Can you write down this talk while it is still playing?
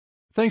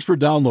Thanks for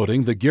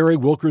downloading the Gary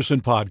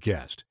Wilkerson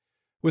Podcast.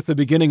 With the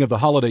beginning of the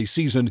holiday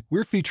season,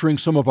 we're featuring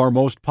some of our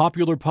most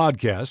popular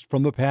podcasts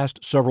from the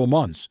past several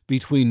months,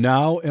 between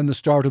now and the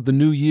start of the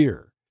new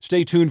year.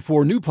 Stay tuned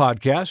for new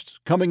podcasts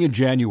coming in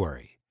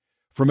January.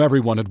 From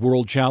everyone at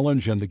World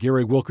Challenge and the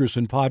Gary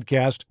Wilkerson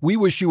Podcast, we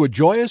wish you a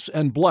joyous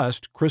and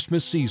blessed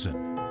Christmas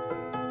season.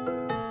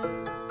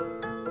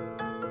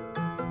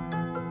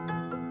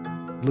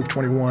 Luke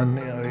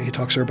 21, he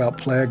talks there about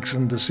plagues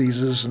and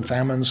diseases and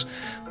famines,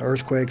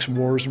 earthquakes and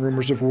wars and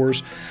rumors of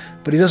wars.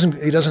 But he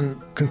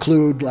doesn't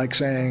conclude like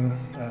saying,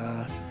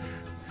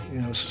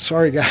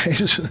 sorry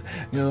guys,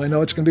 I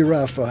know it's going to be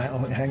rough.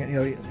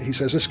 He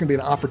says this is going to be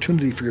an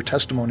opportunity for your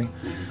testimony.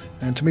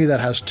 And to me that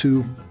has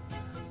two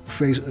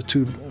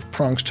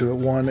prongs to it.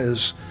 One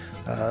is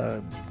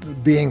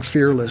being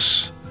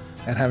fearless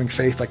and having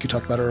faith, like you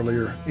talked about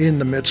earlier, in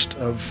the midst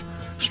of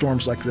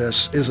storms like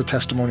this is a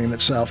testimony in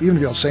itself. Even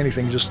if you don't say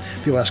anything, just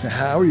people asking,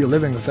 how are you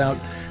living without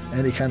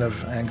any kind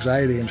of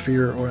anxiety and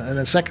fear? And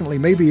then secondly,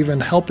 maybe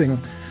even helping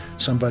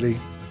somebody.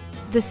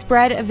 The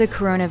spread of the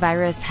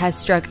coronavirus has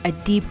struck a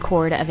deep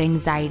chord of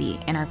anxiety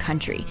in our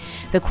country.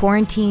 The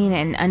quarantine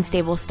and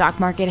unstable stock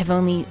market have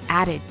only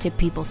added to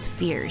people's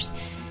fears.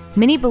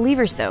 Many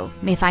believers, though,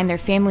 may find their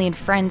family and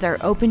friends are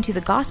open to the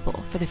gospel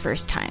for the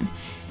first time.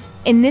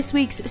 In this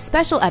week's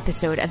special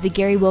episode of the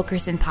Gary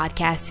Wilkerson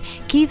Podcast,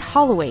 Keith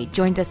Holloway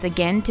joins us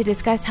again to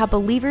discuss how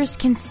believers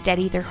can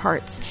steady their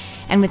hearts.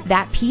 And with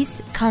that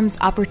peace comes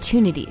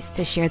opportunities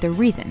to share the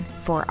reason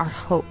for our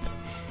hope.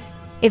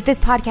 If this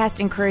podcast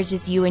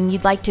encourages you and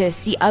you'd like to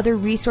see other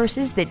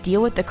resources that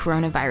deal with the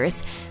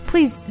coronavirus,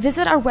 please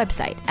visit our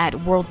website at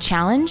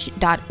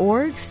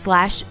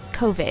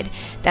worldchallenge.org/COVID.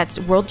 That's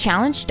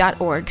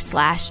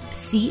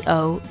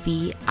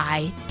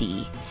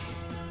worldchallenge.org/COVID.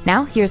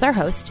 Now, here's our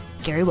host,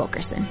 Gary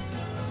Wilkerson.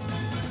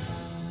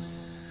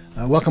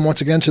 Welcome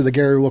once again to the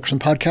Gary Wilkerson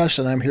Podcast,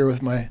 and I'm here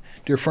with my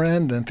dear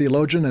friend and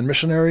theologian and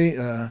missionary,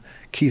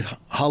 Keith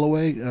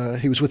Holloway.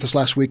 He was with us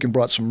last week and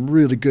brought some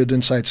really good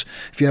insights.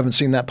 If you haven't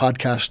seen that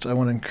podcast, I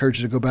want to encourage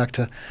you to go back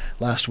to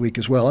last week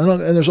as well.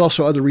 And there's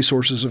also other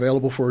resources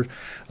available for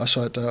us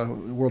at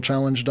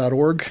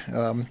worldchallenge.org.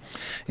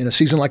 In a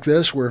season like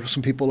this where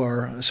some people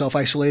are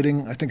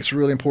self-isolating, I think it's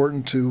really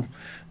important to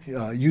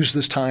use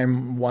this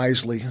time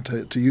wisely,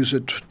 to use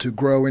it to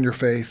grow in your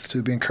faith,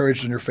 to be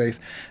encouraged in your faith,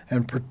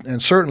 and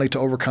certainly to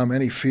overcome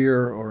any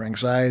fear or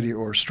anxiety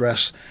or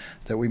stress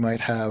that we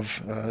might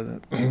have.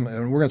 And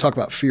we're going to talk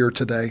about fear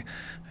today,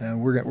 and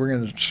we're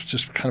going to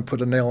just kind of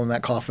put a nail in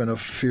that coffin of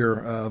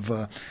fear,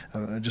 of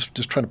just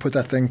trying to put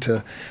that thing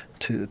to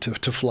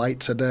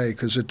flight today,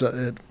 because it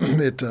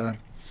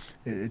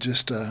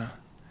just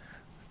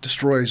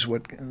destroys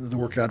what the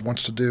work God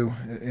wants to do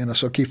in us.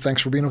 So, Keith,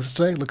 thanks for being with us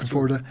today. Looking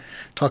forward to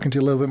talking to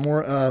you a little bit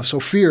more. So,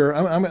 fear.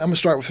 I'm going to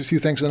start with a few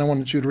things, and then I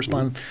wanted you to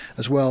respond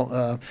as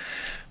well.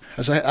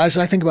 As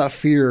I think about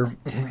fear,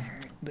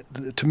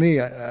 to me,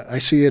 I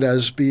see it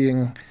as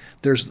being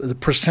there's the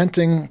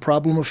presenting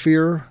problem of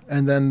fear,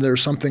 and then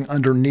there's something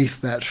underneath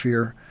that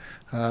fear.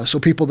 So,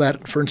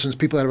 for instance,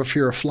 people that have a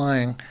fear of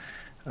flying.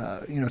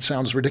 It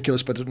sounds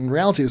ridiculous, but in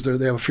reality, is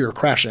they have a fear of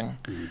crashing.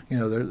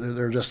 Mm-hmm.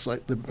 They're just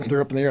like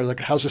they're up in the air. Like,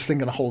 how's this thing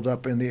going to hold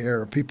up in the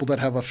air? People that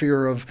have a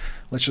fear of,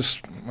 let's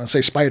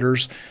say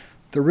spiders,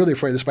 they're really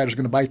afraid the spider's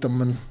going to bite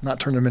them and not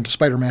turn them into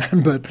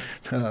Spider-Man, but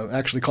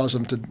actually cause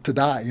them to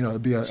die.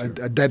 Be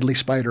a deadly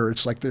spider.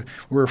 It's like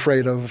we're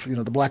afraid of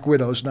the black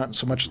widows, not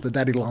so much the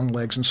daddy long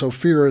legs. And so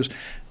fear is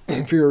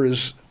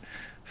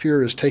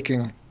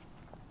taking.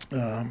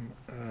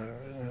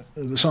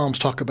 The Psalms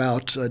talk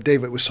about,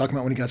 David was talking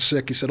about when he got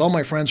sick. He said, all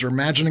my friends are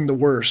imagining the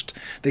worst.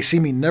 They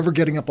see me never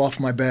getting up off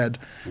my bed.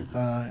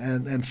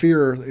 And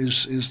fear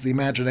is the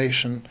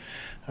imagination.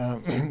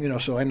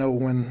 So I know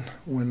when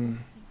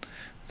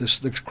the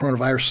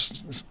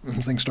coronavirus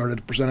thing started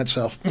to present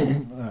itself,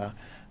 here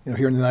in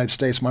the United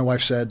States, my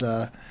wife said,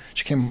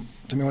 she came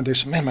to me one day and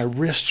said, man, my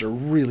wrists are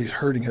really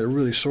hurting. They're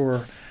really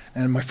sore.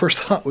 And my first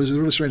thought was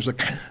really strange.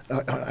 Like,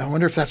 I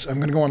wonder if I'm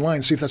going to go online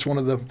and see if that's one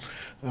of the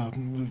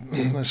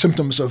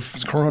symptoms of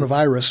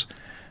coronavirus.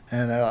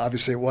 And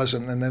obviously it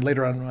wasn't. And then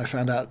later on, I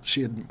found out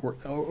she had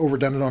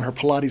overdone it on her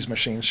Pilates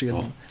machine.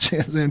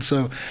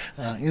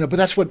 But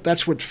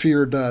that's what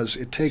fear does.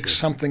 It takes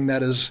something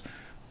that is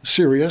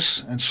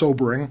serious and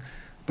sobering,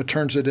 but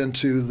turns it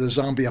into the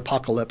zombie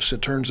apocalypse.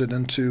 It turns it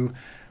into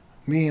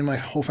me and my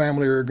whole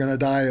family are going to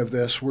die of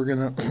this. We're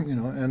going to,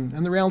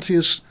 and the reality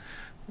is,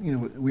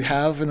 we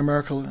have in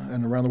America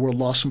and around the world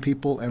lost some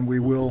people, and we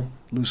will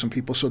lose some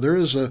people. So there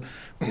is a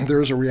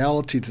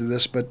reality to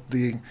this, but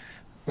Jesus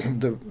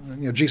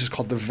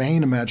called the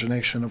vain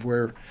imagination of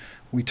where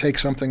we take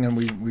something and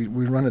we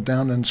run it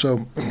down, and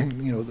so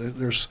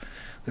there's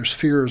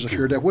fear as a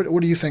fear of death.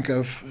 What do you think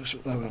of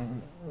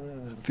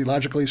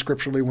theologically,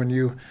 scripturally, when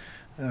you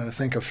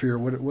think of fear?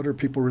 What are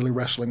people really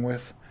wrestling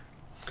with?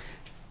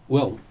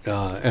 Well,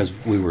 as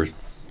we were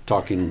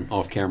talking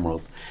off camera,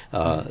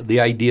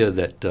 the idea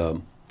that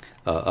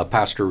a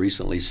pastor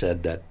recently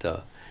said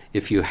that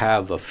if you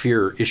have a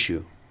fear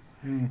issue,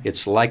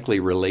 it's likely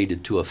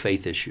related to a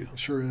faith issue. It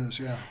sure is,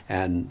 yeah.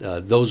 And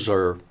those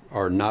are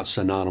not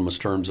synonymous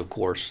terms, of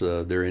course.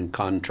 They're in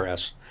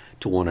contrast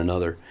to one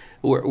another.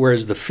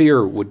 Whereas the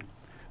fear would,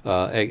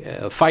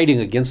 fighting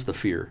against the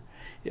fear,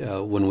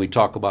 when we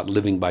talk about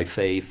living by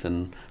faith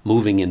and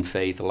moving in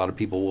faith, a lot of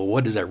people, well,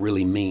 what does that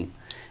really mean?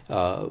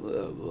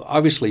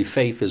 Obviously,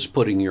 faith is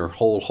putting your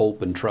whole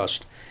hope and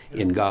trust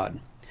in God.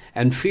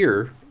 And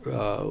fear,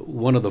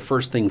 one of the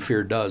first things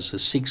fear does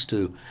is seeks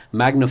to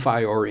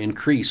magnify or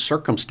increase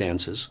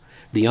circumstances,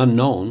 the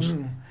unknowns,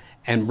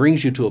 and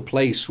brings you to a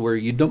place where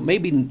you don't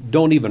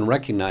even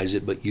recognize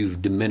it, but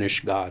you've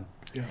diminished God.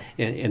 Yeah.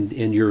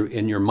 In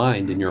your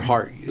mind, in your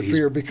heart. The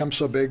fear becomes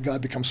so big,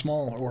 God becomes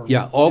small.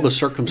 All the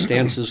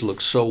circumstances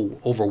look so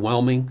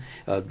overwhelming.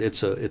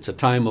 It's a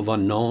time of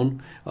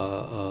unknown.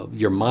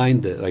 Your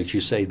mind, like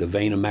you say, the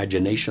vain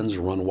imaginations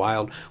run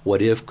wild.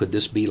 What if? Could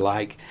this be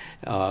like?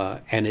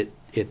 And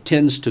it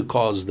tends to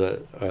cause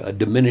a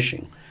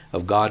diminishing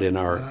of God in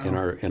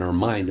our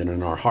mind and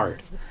in our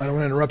heart. I don't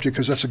want to interrupt you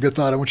because that's a good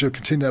thought. I want you to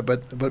continue that,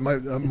 but my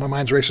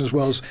mind's racing as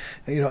well as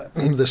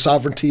the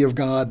sovereignty of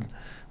God.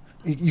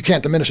 You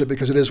can't diminish it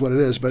because it is what it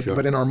is, but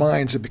in our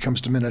minds it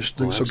becomes diminished.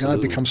 So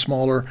God becomes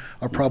smaller,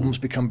 our problems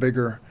become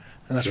bigger,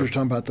 and that's what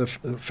you're talking about, the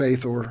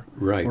faith or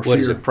right. Or what fear.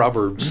 is it?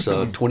 Proverbs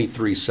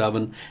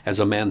 23:7. As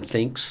a man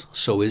thinks,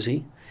 so is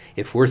he.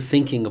 If we're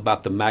thinking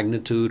about the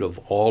magnitude of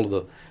all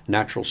the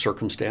natural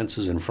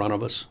circumstances in front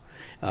of us,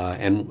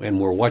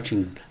 and we're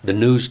watching the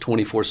news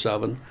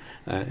 24/7,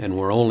 and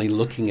we're only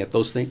looking at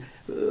those things,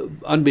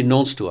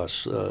 unbeknownst to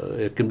us,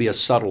 it can be a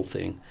subtle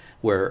thing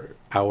where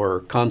our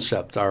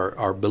concept,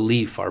 our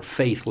belief, our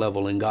faith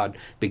level in God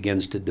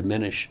begins to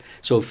diminish.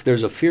 So if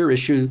there's a fear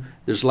issue,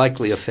 there's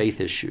likely a faith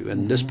issue.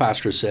 And this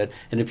pastor said,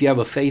 and if you have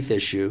a faith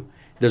issue,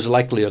 there's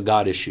likely a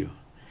God issue.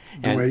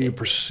 The way you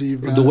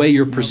perceive God. The way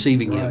you're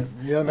perceiving right. Him.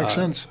 Yeah, that makes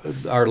sense.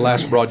 Our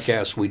last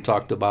broadcast, we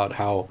talked about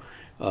how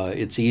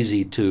it's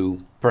easy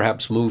to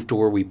perhaps move to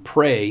where we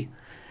pray,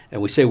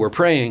 and we say we're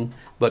praying,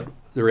 but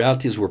the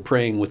reality is we're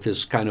praying with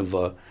this kind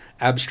of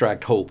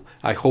abstract hope.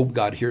 I hope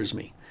God hears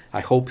me. I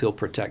hope He'll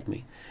protect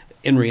me.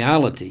 In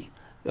reality,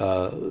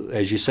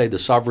 as you say, the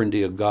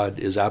sovereignty of God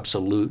is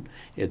absolute.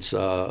 It's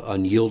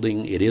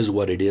unyielding. It is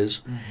what it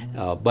is.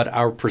 But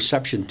our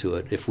perception to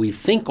it, if we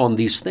think on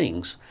these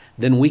things,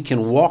 then we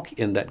can walk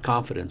in that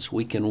confidence.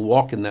 We can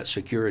walk in that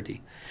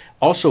security.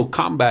 Also,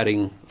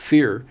 combating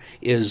fear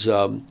is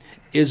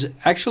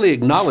actually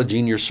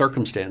acknowledging your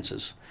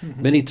circumstances.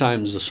 Many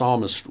times the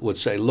psalmist would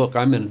say, look,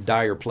 I'm in a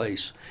dire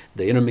place.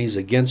 The enemy's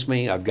against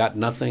me. I've got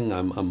nothing.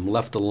 I'm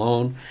left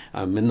alone.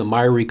 I'm in the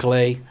miry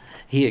clay.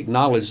 He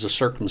acknowledged the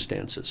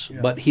circumstances.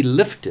 Yeah. But he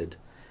lifted,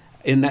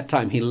 in that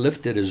time, he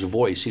lifted his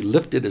voice. He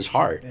lifted his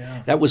heart.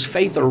 Yeah. That was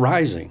faith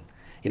arising.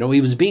 He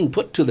was being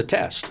put to the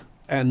test.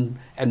 And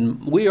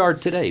we are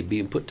today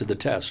being put to the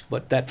test.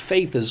 But that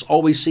faith is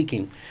always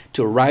seeking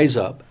to rise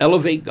up,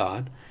 elevate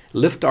God,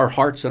 lift our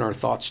hearts and our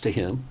thoughts to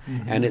Him,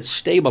 and it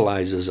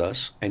stabilizes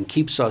us and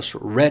keeps us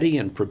ready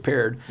and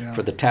prepared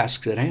for the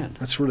tasks at hand.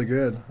 That's really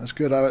good. That's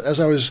good. As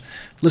I was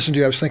listening to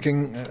you, I was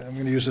thinking, I'm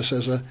going to use this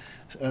as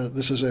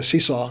this is a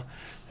seesaw,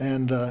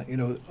 and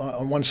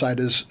on one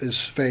side is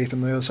faith,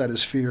 and the other side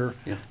is fear.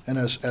 Yeah. And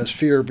as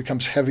fear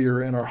becomes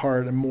heavier in our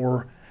heart and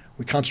more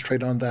we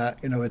concentrate on that,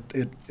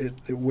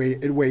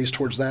 it weighs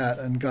towards that,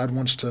 and God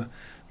wants to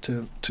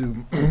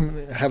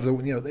have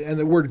and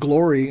the word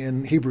glory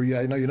in Hebrew,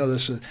 I know you know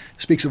this,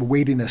 speaks of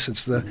weightiness.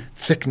 It's the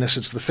thickness.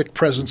 It's the thick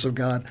presence of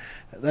God.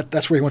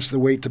 That's where He wants the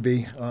weight to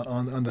be,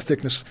 on the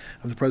thickness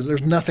of the presence.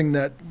 There's nothing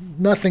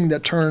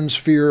that turns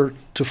fear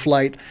to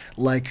flight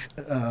like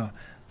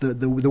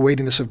the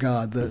weightiness of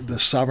God, the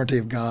sovereignty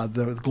of God,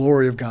 the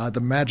glory of God, the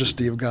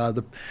majesty of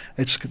God.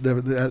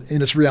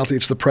 In its reality,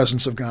 it's the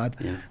presence of God,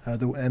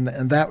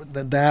 and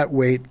that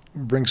weight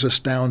brings us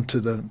down to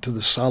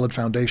the solid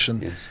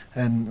foundation,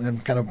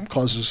 and kind of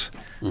causes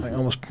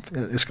almost,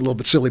 it's a little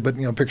bit silly, but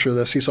picture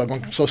the seesaw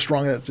going so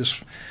strong that it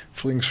just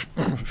flings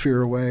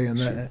fear away,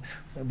 and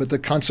but the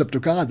concept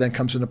of God then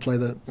comes into play.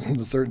 The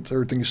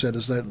third thing you said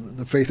is that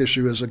the faith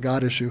issue is a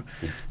God issue,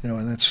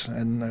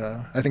 and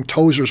I think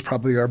Tozer's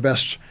probably our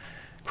best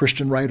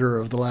Christian writer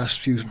of the last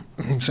few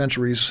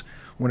centuries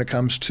when it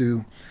comes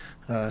to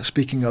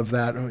speaking of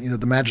that,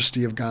 the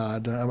majesty of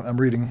God.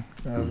 I'm reading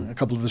a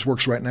couple of his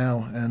works right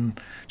now, and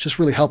just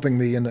really helping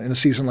me in a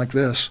season like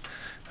this.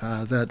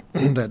 That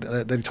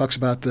he talks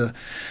about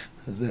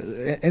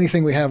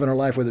anything we have in our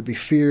life, whether it be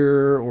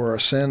fear or a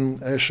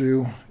sin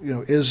issue,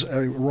 is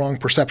a wrong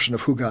perception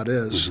of who God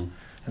is.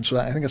 And so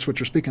I think that's what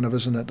you're speaking of,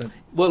 isn't it?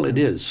 Well, it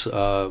is.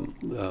 All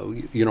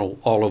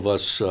of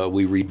us,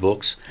 we read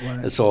books. Right.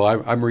 And so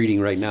I'm reading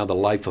right now The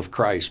Life of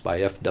Christ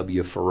by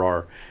F.W.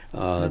 Farrar,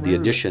 the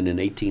edition in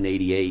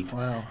 1888,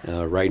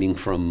 writing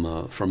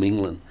from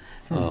England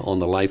on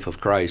the life of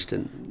Christ.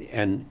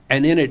 And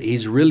in it,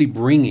 he's really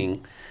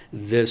bringing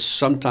this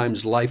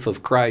sometimes life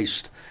of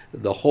Christ.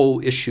 The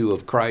whole issue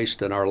of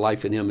Christ and our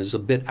life in Him is a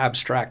bit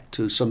abstract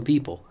to some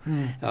people.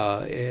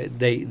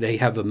 They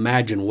have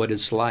imagined what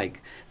it's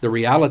like. The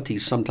reality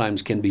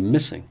sometimes can be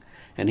missing.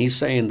 And he's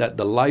saying that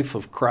the life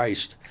of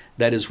Christ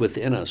that is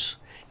within us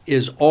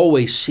is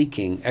always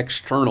seeking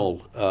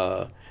external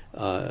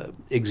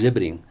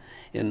exhibiting.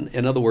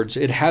 In other words,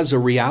 it has a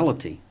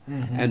reality.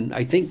 And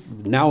I think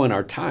now in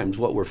our times,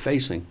 what we're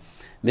facing,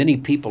 many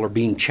people are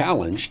being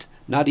challenged,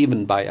 not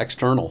even by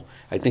external.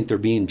 I think they're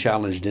being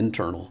challenged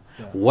internal.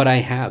 Yeah. What I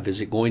have,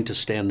 is it going to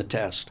stand the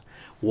test?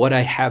 What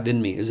I have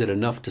in me, is it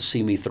enough to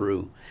see me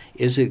through?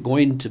 Is it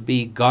going to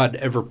be God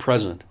ever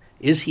present?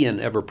 Is he an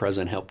ever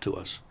present help to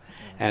us?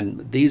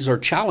 And these are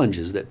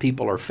challenges that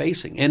people are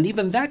facing. And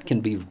even that can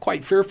be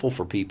quite fearful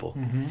for people.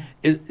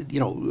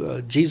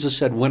 Jesus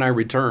said, when I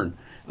return,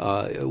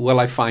 will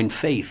I find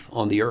faith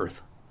on the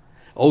earth?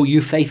 Oh,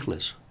 you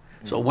faithless.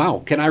 So,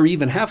 wow, can I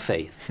even have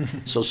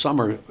faith? So some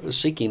are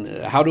seeking,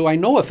 how do I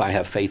know if I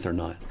have faith or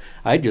not?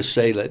 I just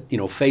say that,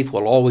 faith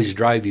will always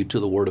drive you to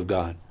the Word of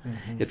God.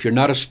 If you're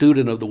not a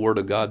student of the Word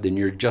of God, then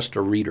you're just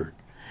a reader.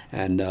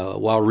 And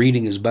while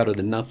reading is better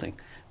than nothing,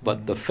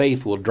 but the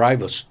faith will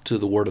drive us to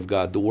the Word of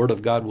God. The Word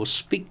of God will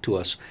speak to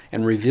us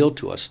and reveal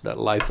to us that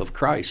life of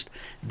Christ.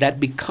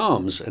 That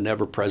becomes an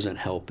ever-present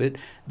help.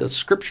 The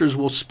Scriptures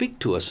will speak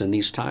to us in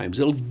these times.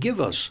 It'll give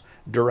us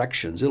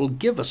directions. It'll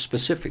give us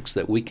specifics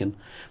that we can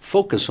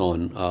focus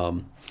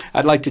on.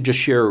 I'd like to just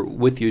share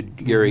with you,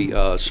 Gary,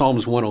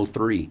 Psalms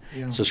 103.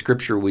 Yeah. It's a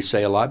scripture we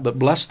say a lot. But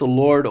bless the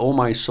Lord, O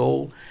my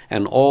soul,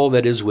 and all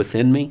that is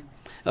within me.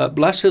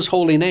 Bless his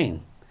holy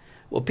name.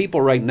 Well,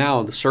 people right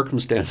now, the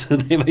circumstances,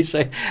 they may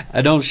say,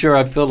 I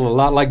feel a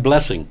lot like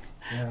blessing.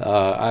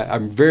 Yeah.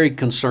 I'm very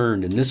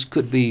concerned, and this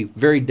could be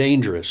very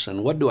dangerous.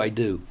 And what do I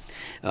do?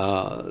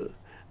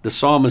 The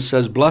psalmist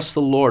says, bless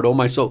the Lord, O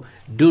my soul.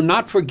 Do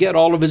not forget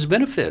all of his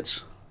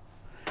benefits,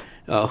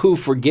 who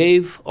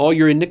forgave all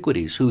your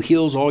iniquities, who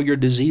heals all your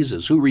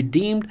diseases, who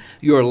redeemed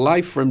your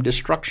life from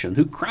destruction,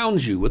 who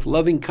crowns you with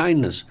loving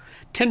kindness,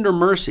 tender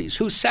mercies,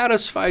 who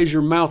satisfies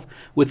your mouth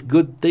with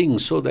good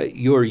things so that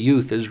your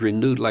youth is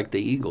renewed like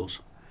the eagles.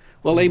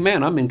 Well,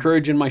 amen. I'm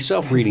encouraging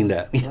myself reading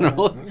that,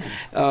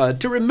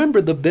 to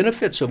remember the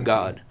benefits of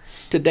God.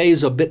 Today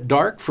is a bit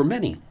dark for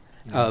many.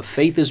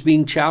 Faith is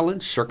being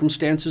challenged.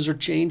 Circumstances are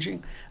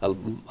changing.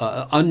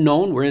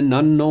 Unknown. We're in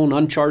unknown,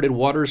 uncharted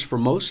waters for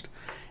most.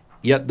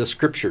 Yet the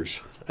Scriptures,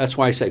 that's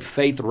why I say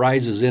faith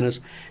rises in us,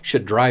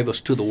 should drive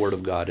us to the Word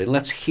of God. And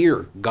let's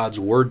hear God's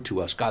Word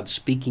to us, God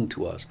speaking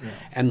to us. Yeah.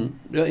 And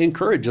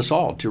encourage us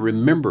all to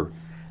remember.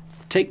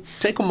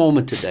 Take a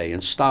moment today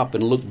and stop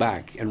and look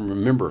back and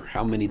remember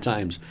how many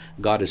times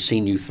God has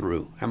seen you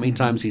through, how many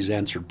times he's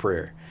answered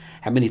prayer,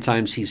 how many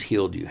times he's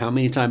healed you, how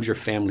many times your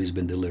family's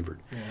been delivered.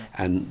 Yeah.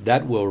 And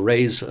that will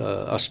raise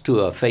us to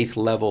a faith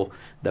level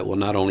that will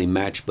not only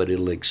match, but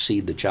it'll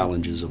exceed the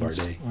challenges of our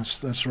day.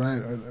 That's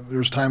right.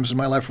 There's times in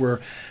my life where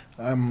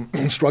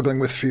I'm struggling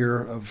with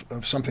fear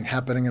of something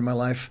happening in my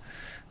life.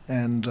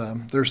 And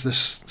there's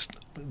this,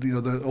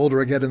 the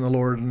older I get in the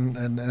Lord and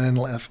in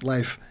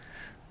life,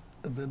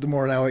 the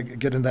more now I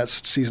get in that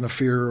season of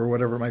fear or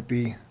whatever it might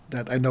be,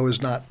 that I know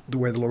is not the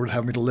way the Lord would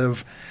have me to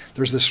live.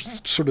 There's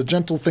this sort of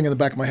gentle thing in the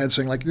back of my head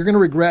saying, like, you're going to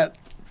regret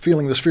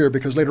feeling this fear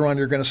because later on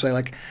you're going to say,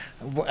 like,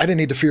 I didn't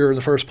need to fear in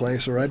the first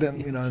place, or I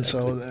didn't, Exactly. And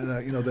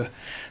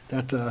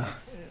so,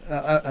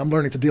 I'm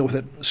learning to deal with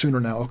it sooner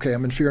now. Okay,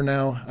 I'm in fear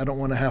now. I don't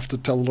want to have to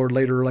tell the Lord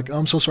later, like, oh,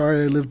 I'm so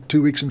sorry, I lived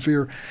 2 weeks in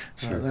fear,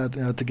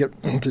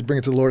 to bring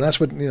it to the Lord. And that's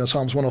what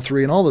Psalms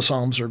 103 and all the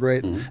Psalms are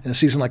great. Mm-hmm. In a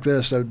season like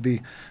this, that would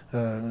be,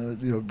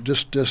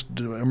 just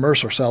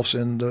immerse ourselves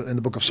in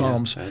the book of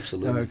Psalms. Yeah,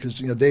 absolutely. Because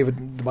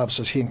David, the Bible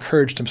says, he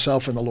encouraged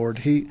himself in the Lord.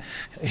 He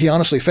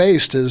honestly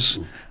faced his.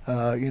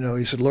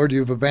 He said, Lord,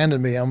 you've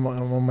abandoned me. I'm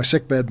on my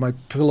sick bed. My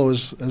pillow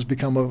has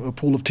become a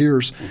pool of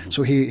tears. Mm-hmm.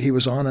 So he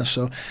was honest.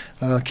 So,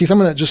 Keith, I'm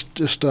going to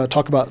just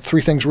talk about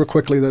 3 things real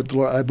quickly that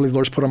I believe the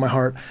Lord's put on my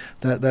heart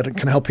that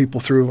can help people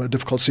through a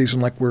difficult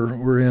season like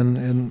we're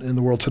in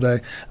the world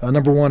today.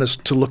 Number 1 is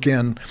to look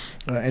in,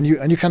 and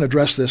you kind of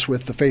address this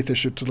with the faith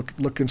issue, to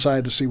look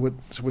inside to see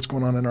what's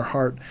going on in our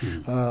heart.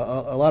 Mm-hmm.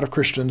 A lot of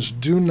Christians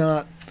do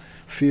not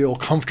feel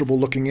comfortable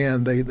looking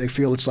in. They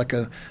feel it's like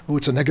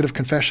it's a negative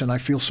confession. I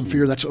feel some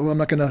fear. That's I'm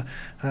gonna,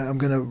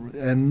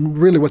 and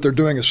really what they're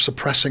doing is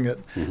suppressing it.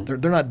 Mm-hmm.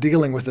 They're not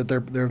dealing with it.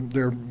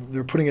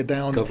 They're putting it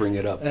down, covering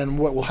it up. And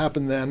what will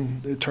happen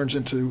then? It turns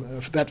into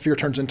that fear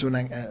turns into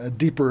a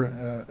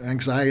deeper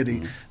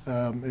anxiety.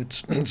 Mm-hmm.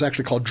 It's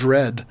actually called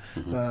dread,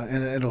 mm-hmm.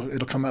 And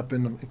it'll come up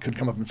it could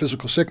come up in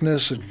physical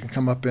sickness. It can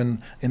come up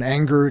in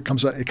anger. It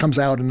comes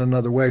out in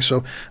another way.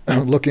 So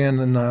look in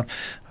and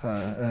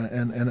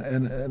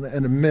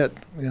admit,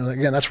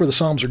 again, that's where the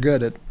Psalms are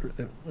good.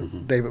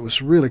 Mm-hmm. David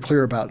was really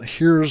clear about,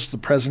 here's the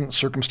present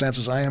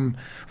circumstances I am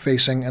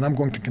facing, and I'm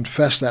going to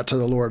confess that to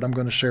the Lord. I'm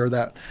going to share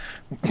that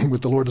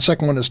with the Lord. The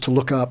second one is to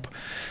look up.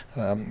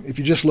 If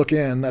you just look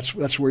in,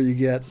 that's where you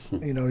get,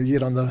 you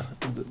get on the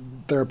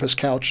therapist's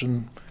couch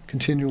and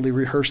continually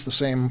rehearse the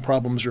same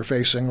problems you're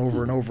facing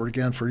over and over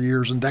again for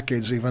years and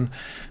decades even.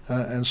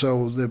 And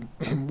so the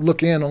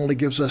look in only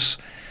gives us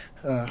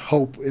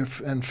hope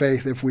and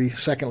faith if we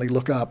secondly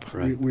look up.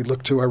 Right. We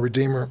look to our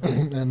Redeemer.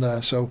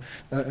 And so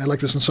I like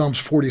this in Psalms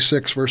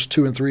 46, verse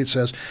 2 and 3. It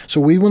says, "So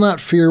we will not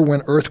fear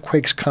when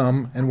earthquakes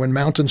come and when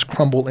mountains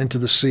crumble into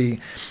the sea."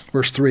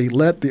 Verse 3,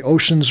 "Let the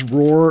oceans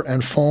roar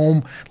and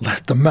foam.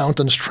 Let the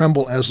mountains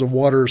tremble as the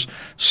waters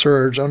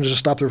surge." I'm going to just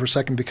stop there for a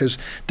second, because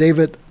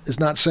David is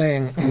not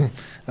saying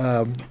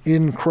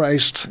in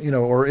Christ,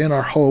 or in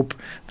our hope,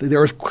 the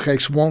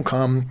earthquakes won't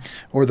come,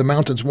 or the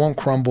mountains won't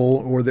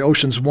crumble, or the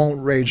oceans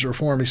won't rage or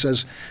form. He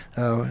says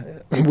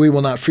we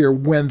will not fear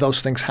when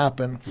those things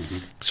happen.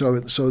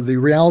 Mm-hmm. So the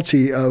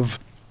reality of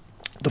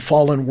the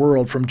fallen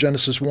world from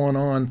Genesis 1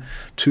 on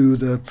to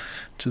the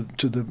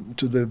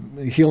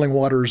healing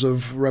waters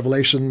of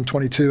Revelation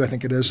 22, I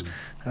think it is,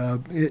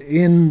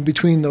 in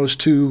between those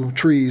two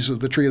trees, of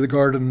the tree of the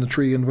garden and the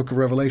tree in the book of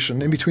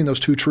Revelation, in between those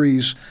two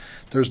trees,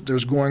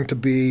 there's going to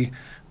be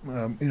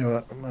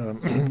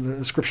the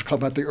scripture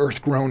called about the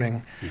earth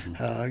groaning,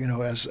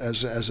 as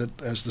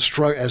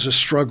it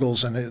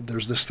struggles, and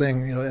there's this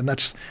thing, and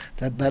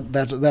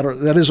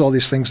that is all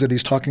these things that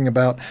he's talking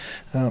about.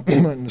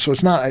 So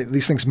it's not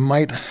these things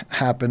might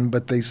happen,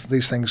 but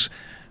these things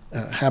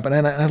happen.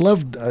 And I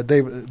love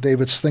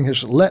David's thing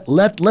is let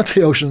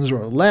the oceans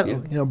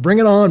roar, bring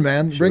it on,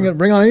 man, sure.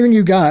 bring on anything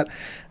you got.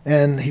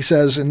 And he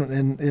says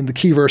in the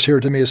key verse here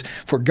to me is,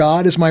 "For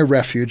God is my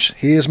refuge,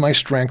 he is my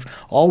strength,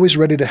 always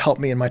ready to help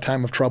me in my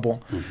time of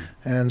trouble." Mm-hmm.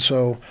 And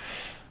so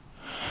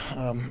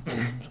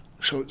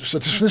this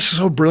is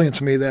so brilliant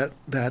to me that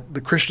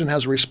the Christian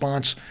has a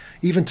response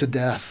even to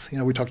death.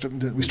 We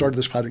started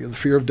this podcast, the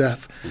fear of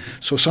death.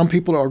 Mm-hmm. So some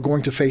people are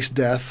going to face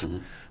death.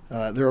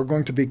 Mm-hmm. There are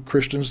going to be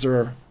Christians, there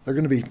are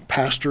going to be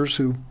pastors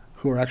who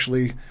are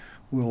actually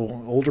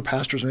older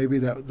pastors maybe,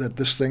 that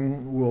this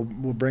thing will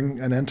bring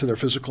an end to their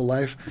physical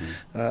life.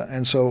 Mm-hmm.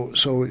 And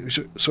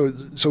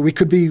so we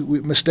could be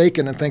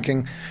mistaken in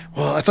thinking,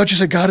 well, I thought you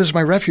said God is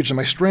my refuge and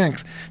my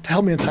strength to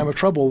help me in time of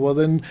trouble. Well,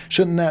 then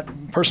shouldn't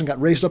that person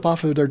got raised up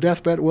off of their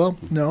deathbed? Well,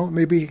 no,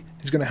 maybe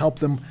he's going to help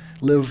them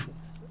live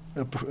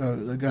a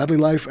godly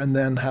life and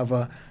then have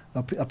a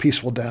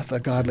peaceful death,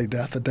 a godly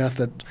death, a death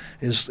that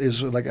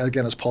is like,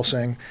 again, as Paul's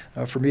saying,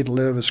 for me to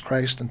live is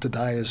Christ and to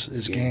die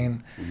is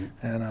gain.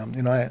 Mm-hmm.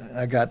 And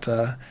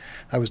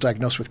I was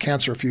diagnosed with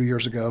cancer a few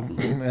years ago,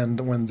 and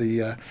when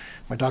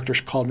my doctor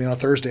called me on a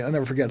Thursday, I'll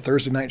never forget,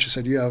 Thursday night, she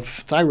said, "You have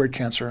thyroid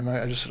cancer," and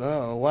I just said,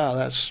 "Oh wow,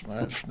 that's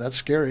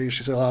scary."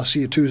 She said, "Well, I'll see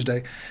you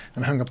Tuesday,"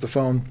 and I hung up the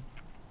phone,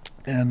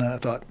 and I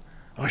thought,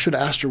 I should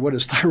have asked her what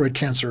is thyroid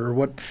cancer or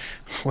what,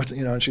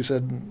 and she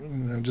said,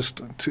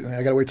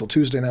 I got to wait till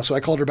Tuesday now. So I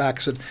called her back.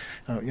 I said,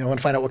 I want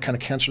to find out what kind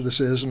of cancer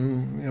this is,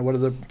 and what are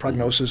the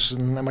prognosis,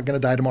 and am I going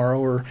to die tomorrow,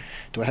 or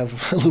do I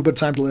have a little bit of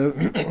time to live?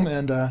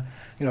 And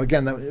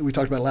again, we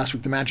talked about last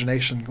week, the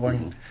imagination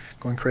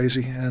going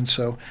crazy, and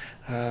so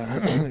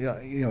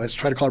I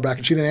tried to call her back,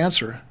 and she didn't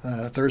answer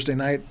Thursday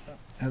night.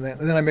 And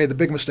then I made the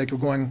big mistake of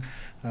going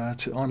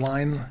to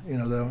online,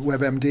 the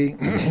WebMD,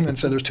 and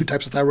said there's two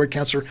types of thyroid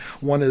cancer.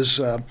 One is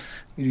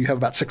you have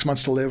about 6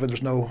 months to live and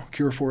there's no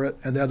cure for it.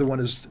 And the other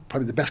one is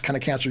probably the best kind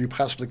of cancer you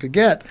possibly could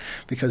get,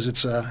 because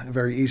it's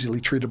very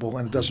easily treatable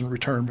and it doesn't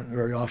return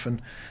very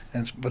often.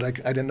 But I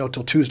didn't know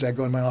till Tuesday. I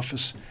go in my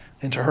office,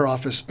 into her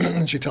office,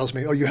 and she tells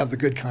me, "Oh, you have the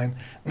good kind."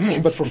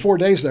 But for 4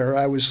 days there,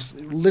 I was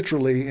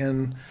literally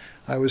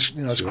I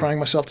was crying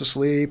myself to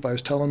sleep. I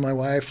was telling my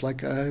wife,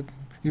 like,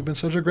 "You've been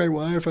such a great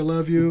wife. I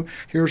love you.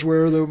 Here's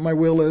where my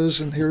will is,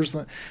 and here's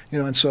the,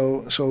 and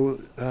so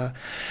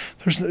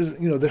there's,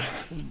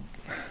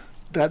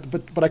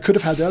 but I could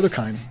have had the other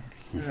kind,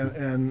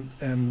 and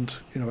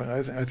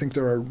I think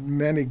there are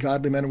many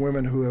godly men and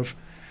women who have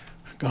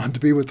gone to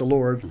be with the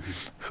Lord,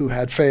 who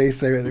had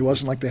faith. It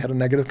wasn't like they had a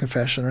negative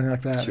confession or anything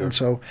like that. Sure. And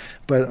so,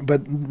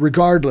 but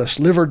regardless,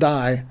 live or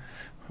die,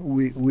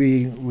 we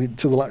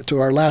to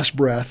our last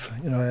breath,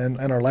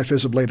 and our life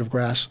is a blade of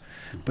grass.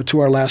 But to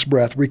our last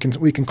breath, we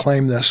can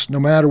claim this. No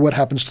matter what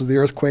happens to the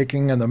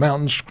earthquaking and the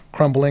mountains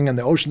crumbling and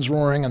the oceans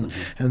roaring and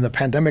the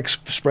pandemics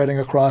spreading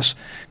across,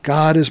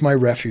 God is my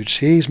refuge.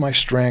 He's my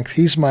strength.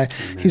 He's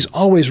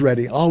always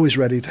ready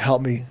to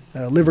help me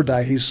live or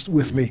die. He's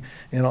with me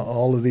in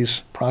all of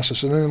these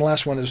processes. And then the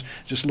last one is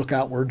just look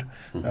outward.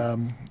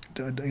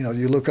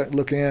 You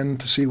look in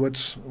to see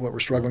what we're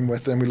struggling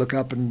with, and we look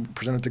up and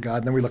present it to God,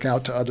 and then we look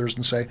out to others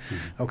and say,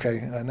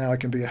 okay, now I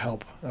can be a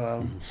help.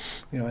 And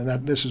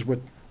this is what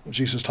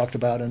Jesus talked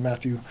about in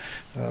Matthew.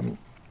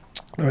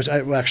 It's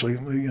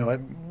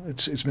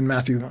been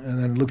Matthew, and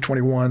then Luke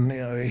 21.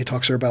 He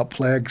talks there about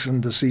plagues and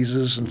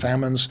diseases and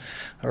famines,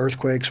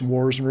 earthquakes and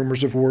wars and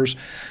rumors of wars,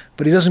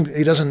 but he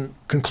doesn't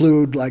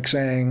conclude like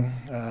saying,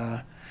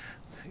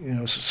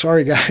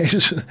 sorry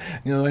guys,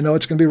 I know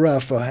it's going to be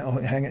rough.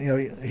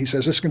 He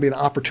says this is going to be an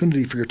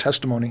opportunity for your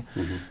testimony,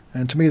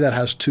 and to me that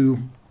has two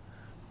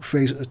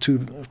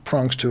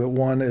prongs to it.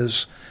 One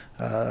is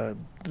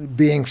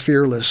being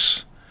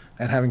fearless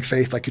and having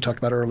faith, like you talked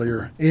about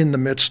earlier, in the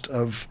midst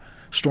of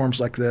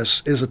storms like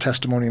this is a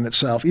testimony in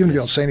itself. Even if you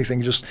don't say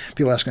anything, just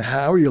people asking,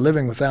 how are you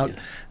living without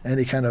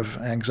any kind of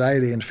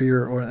anxiety and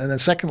fear? And then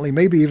secondly,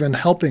 maybe even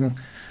helping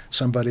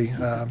somebody.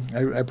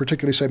 I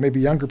particularly say maybe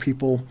younger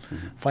people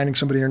finding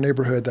somebody in your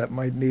neighborhood that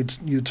might need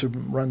you to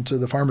run to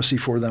the pharmacy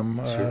for them,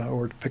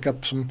 or to pick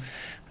up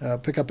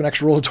an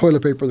extra roll of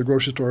toilet paper at the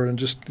grocery store, and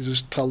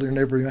just tell your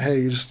neighbor,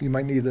 hey, you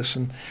might need this,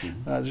 and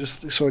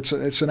so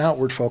it's an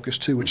outward focus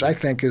too, which I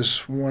think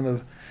is one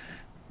of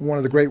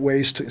the great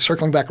ways to,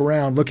 circling back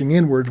around, looking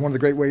inward. One of the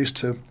great ways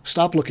to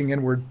stop looking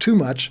inward too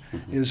much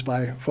is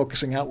by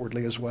focusing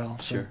outwardly as well.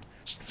 So, sure.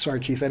 Sorry,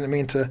 Keith, I didn't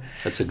mean to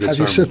That's a good have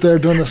sermon. you sit there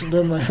doing my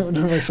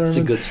sermon. It's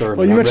a good sermon.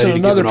 Well, you I'm mentioned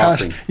ready to give another an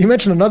offering. You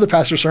mentioned another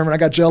pastor's sermon. I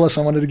got jealous.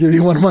 I wanted to give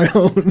you one of my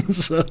own.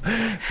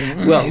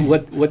 Well,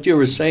 what you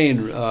were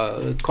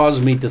saying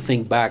caused me to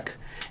think back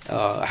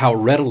how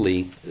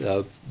readily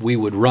we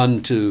would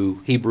run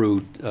to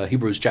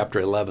Hebrews chapter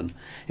 11.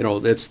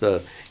 It's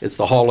the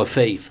hall of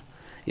faith.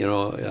 I'm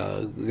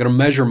going to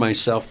measure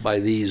myself by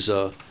these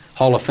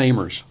Hall of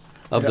Famers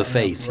of the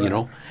faith.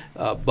 Right.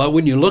 But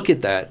when you look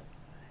at that,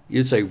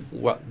 you'd say,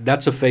 well,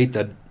 that's a faith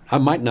that I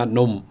might not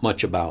know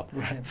much about.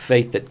 Right.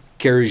 Faith that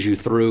carries you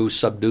through,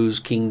 subdues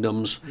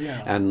kingdoms,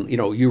 and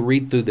you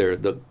read through there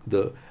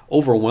the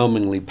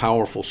overwhelmingly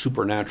powerful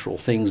supernatural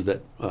things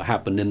that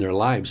happened in their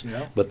lives,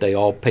 but they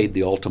all paid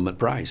the ultimate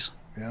price.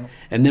 Yeah.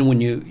 And then when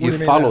you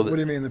follow what do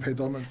you mean they paid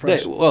the ultimate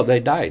price? They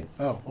died.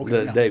 Oh,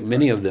 okay.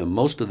 Many of them,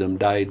 most of them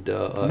died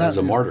as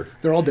a martyr.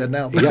 They're all dead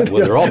now. Yeah,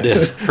 well, they're all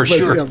dead for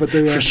sure.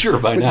 Yeah, for sure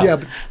by now.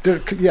 Yeah,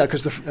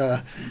 because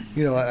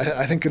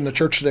I think in the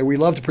church today we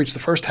love to preach the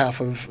first half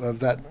of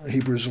that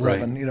Hebrews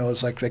 11. Right.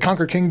 It's like they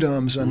conquered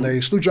kingdoms and they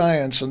slew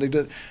giants and they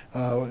did,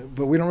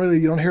 but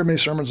you don't hear many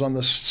sermons on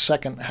the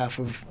second half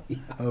of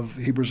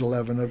Hebrews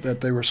 11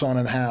 that they were sawn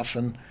in half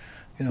and.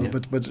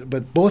 But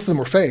both of them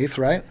were faith,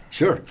 right?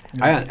 Sure.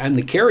 Yeah. And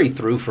the carry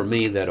through for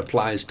me that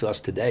applies to us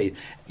today,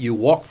 you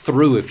walk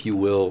through, if you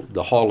will,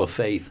 the hall of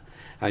faith,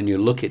 and you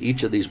look at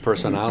each of these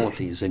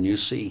personalities and you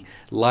see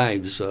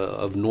lives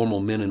of normal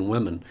men and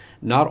women,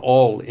 not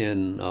all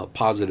in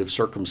positive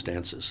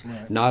circumstances.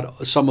 Right.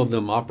 Not some of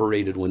them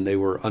operated when they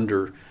were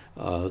under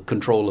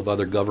control of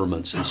other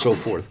governments and so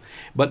forth.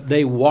 But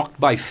they walked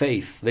by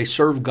faith. They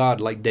served God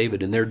like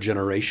David in their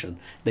generation.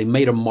 They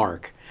made a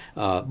mark.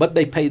 But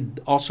they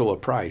paid also a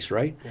price,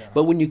 right? Yeah.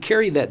 But when you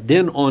carry that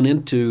then on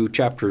into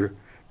chapter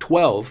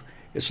 12,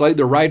 it's like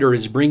the writer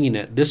is bringing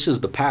it, this is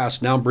the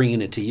past, now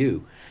bringing it to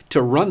you,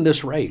 to run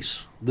this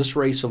race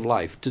of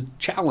life, to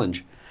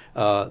challenge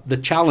the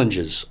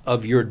challenges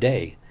of your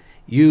day.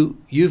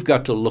 You've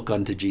got to look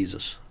unto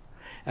Jesus.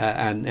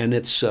 And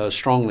it's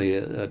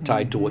strongly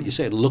tied to what you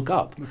said. Look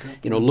up.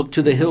 Look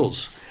to the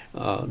hills.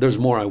 There's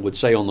more I would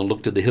say on the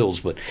look to the hills,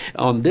 but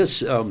on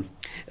this,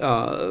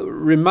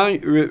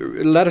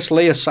 let us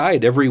lay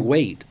aside every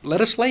weight.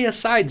 Let us lay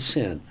aside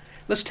sin.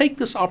 Let's take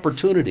this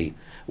opportunity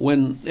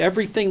when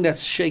everything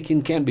that's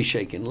shaken can be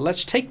shaken.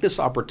 Let's take this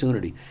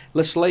opportunity.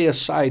 Let's lay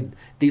aside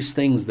these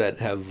things that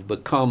have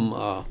become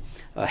a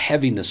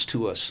heaviness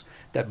to us,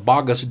 that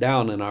bog us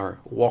down in our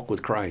walk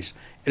with Christ,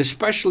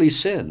 especially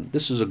sin.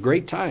 This is a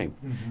great time.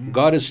 Mm-hmm.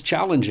 God is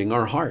challenging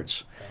our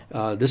hearts.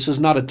 This is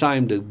not a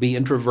time to be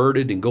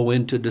introverted and go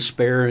into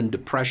despair and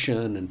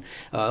depression and,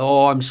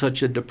 I'm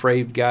such a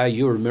depraved guy.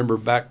 You remember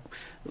back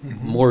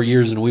more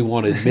years than we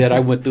want to admit, I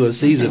went through a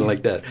season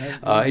like that.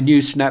 And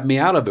you snapped me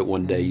out of it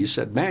one day. You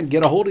said, man,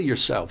 get a hold of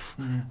yourself.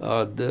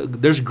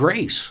 There's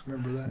grace.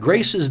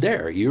 Grace is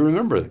there. You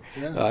remember.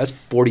 That's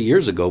 40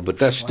 years ago, but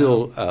that's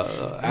still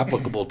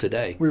applicable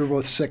today. We were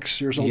both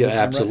 6 years old at the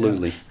time,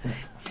 absolutely.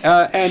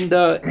 Right?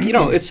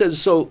 It says,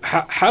 so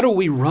how do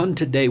we run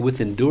today with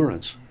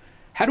endurance?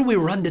 How do we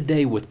run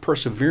today with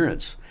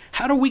perseverance?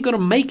 How are we going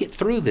to make it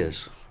through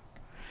this?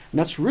 And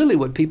that's really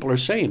what people are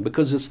saying,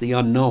 because it's the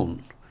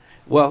unknown.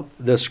 Well,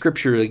 the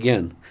scripture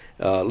again,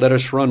 let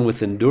us run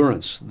with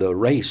endurance, the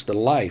race, the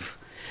life.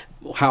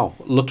 How?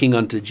 Looking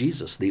unto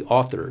Jesus, the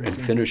author and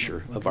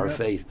finisher of our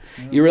faith.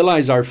 Yeah. You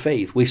realize our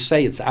faith, we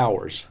say it's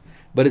ours,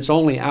 but it's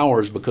only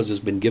ours because it's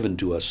been given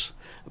to us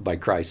by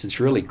Christ. It's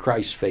really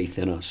Christ's faith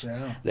in us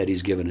that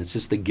He's given us.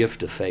 It's the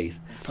gift of faith.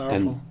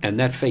 Powerful. And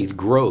that faith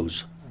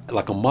grows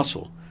like a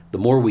muscle. The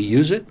more we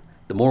use it,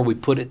 the more we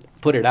put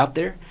it out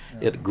there,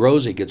 it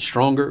grows, it gets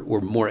stronger,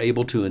 we're more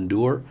able to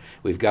endure.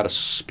 We've got a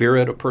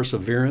spirit of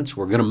perseverance.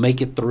 We're going to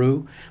make it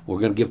through. We're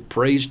going to give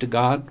praise to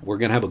God. We're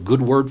going to have a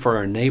good word for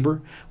our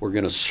neighbor. We're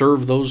going to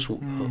serve those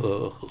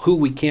who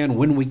we can,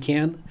 when we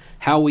can,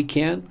 how we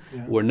can.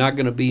 Yeah. We're not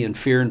going to be in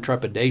fear and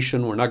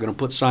trepidation. We're not going to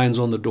put signs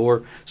on the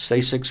door, stay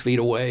 6 feet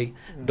away,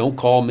 don't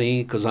call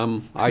me because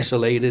I'm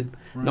isolated.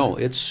 Right. No,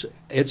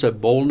 it's a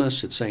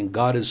boldness. It's saying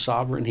God is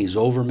sovereign. He's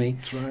over me.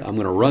 Right. I'm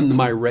going to run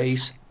my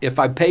race. If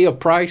I pay a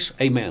price,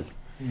 amen.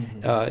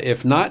 Mm-hmm.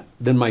 If not,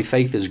 then my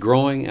faith is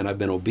growing and I've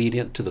been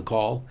obedient to the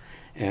call.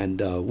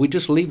 And we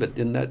just leave it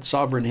in that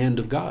sovereign hand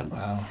of God.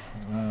 Wow,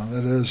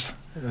 that is.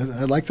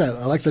 I like that.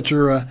 I like that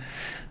you're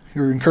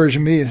you're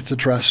encouraging me to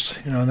trust,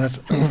 and that's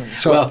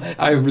so. Well,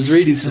 I was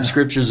reading some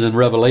scriptures in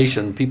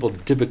Revelation. People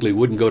typically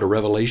wouldn't go to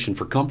Revelation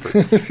for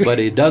comfort, but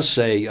it does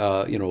say,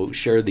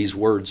 share these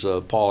words.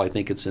 Paul, I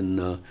think it's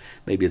in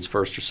maybe it's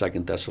 1st or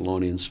 2nd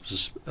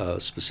Thessalonians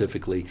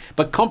specifically,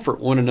 but comfort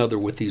one another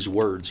with these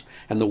words,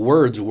 and the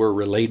words were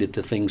related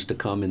to things to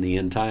come in the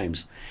end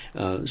times.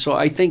 So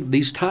I think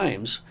these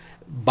times,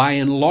 by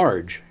and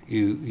large,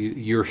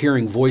 you're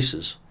hearing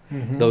voices.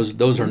 Mm-hmm.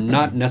 Those are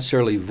not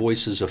necessarily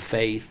voices of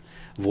faith.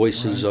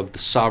 Voices of the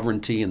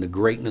sovereignty and the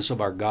greatness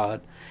of our God.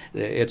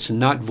 It's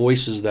not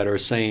voices that are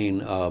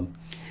saying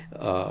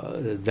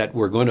that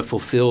we're going to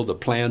fulfill the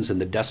plans and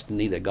the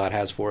destiny that God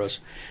has for us.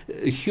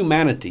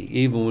 Humanity,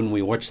 even when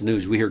we watch the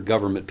news, we hear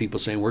government people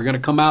saying we're going to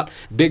come out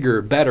bigger,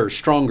 better,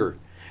 stronger.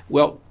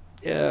 Well,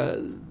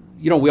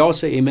 we all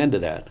say amen to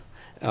that.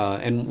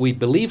 And we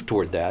believe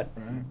toward that,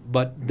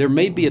 but there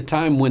may be a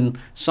time when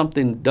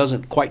something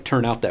doesn't quite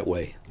turn out that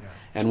way. Yeah.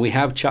 And we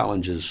have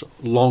challenges,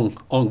 long,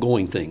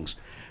 ongoing things.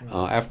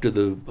 After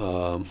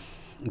the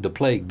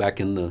plague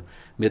back in the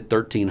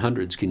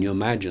mid-1300s, can you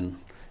imagine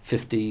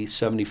 50,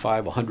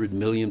 75, 100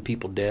 million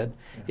people dead?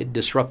 Yeah. It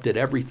disrupted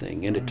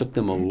everything, and it took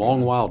them a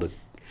long while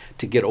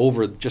to get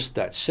over just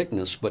that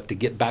sickness, but to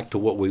get back to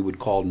what we would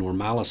call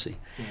normalcy.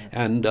 Yeah.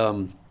 And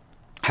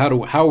how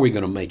are we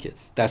going to make it?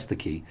 That's the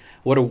key.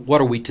 What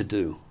are we to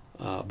do?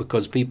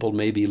 Because people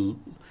may be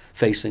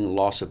facing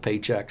loss of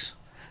paychecks,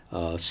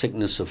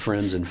 sickness of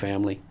friends and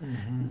family.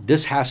 Mm-hmm.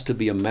 This has to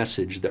be a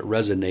message that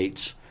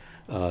resonates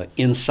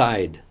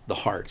inside the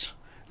hearts.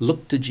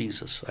 Look to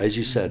Jesus. As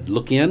you said,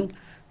 look in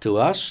to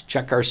us,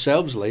 check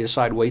ourselves, lay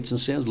aside weights and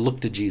sins, look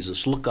to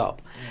Jesus, look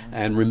up,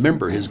 and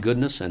remember His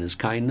goodness and His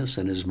kindness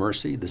and His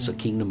mercy. This is a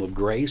kingdom of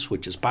grace,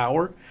 which is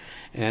power.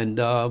 And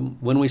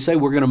when we say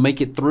we're going to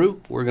make it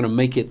through, we're going to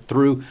make it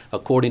through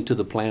according to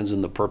the plans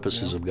and the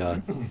purposes of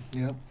God.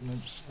 Yeah,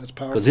 that's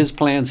powerful. Because His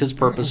plans, His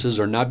purposes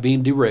are not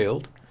being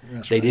derailed.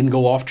 They didn't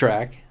go off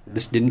track.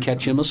 This didn't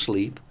catch Him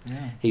asleep.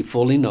 Yeah. He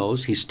fully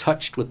knows. He's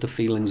touched with the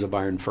feelings of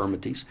our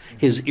infirmities.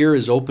 His ear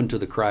is open to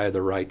the cry of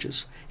the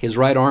righteous. His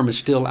right arm is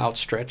still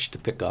outstretched to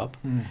pick up.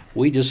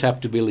 We just have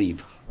to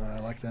believe. I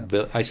like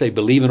that. I say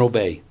believe and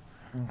obey.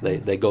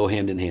 They go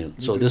hand in hand.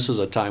 So this is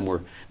a time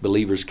where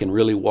believers can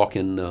really walk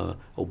in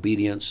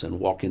obedience and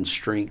walk in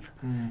strength.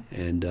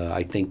 And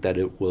I think that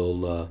it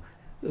will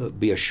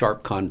be a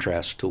sharp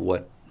contrast to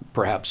what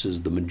perhaps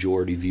is the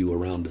majority view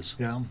around us.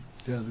 Yeah.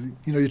 Yeah,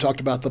 you talked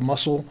about the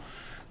muscle.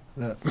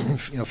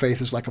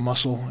 Faith is like a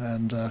muscle,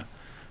 and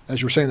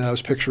as you were saying that, I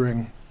was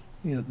picturing,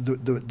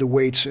 the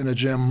weights in a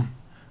gym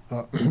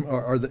a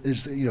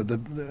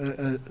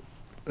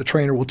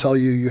trainer will tell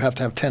you have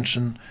to have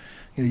tension.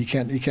 You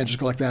can't just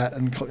go like that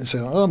and say,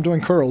 oh, I'm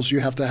doing curls.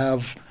 You have to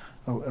have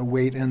a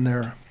weight in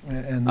there.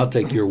 And I'll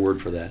take your word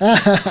for that.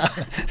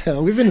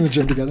 We've been in the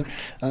gym together,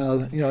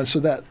 so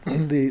that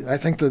I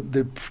think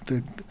the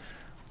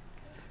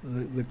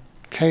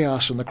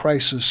chaos and the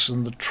crisis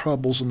and the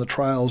troubles and the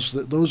trials,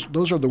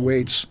 those are the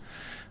weights.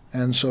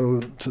 And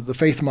so the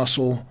faith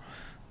muscle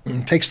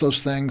takes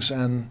those things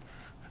and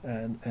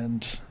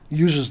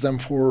uses them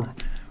for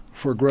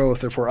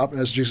growth, or for,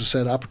 as Jesus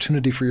said,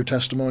 opportunity for your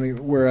testimony,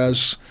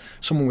 whereas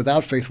someone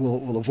without faith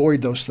will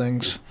avoid those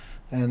things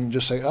and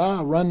just say,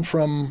 run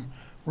from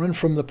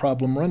the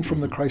problem, run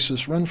from the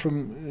crisis, run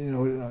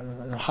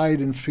from,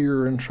 hide in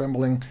fear and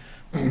trembling,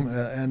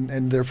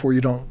 and therefore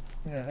you don't.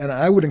 And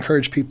I would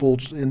encourage people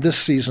in this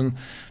season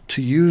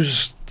to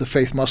use the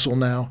faith muscle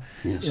now,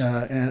 yes.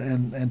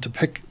 And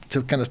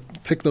to kind of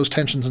pick those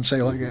tensions and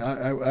say, like,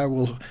 I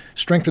will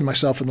strengthen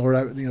myself in the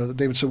Lord.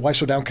 David said, "Why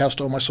so downcast,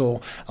 O my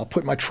soul? I'll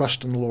put my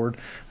trust in the Lord."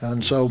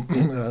 And so,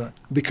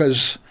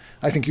 because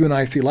I think you and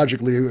I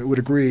theologically would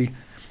agree,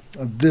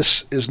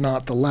 this is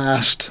not the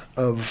last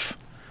of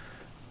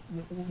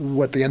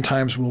what the end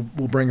times will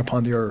bring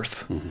upon the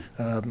earth.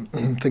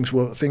 Mm-hmm.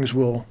 Things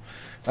will.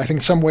 I think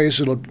in some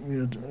ways it'll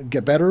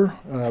get better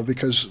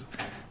because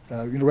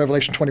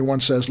Revelation 21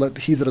 says, "Let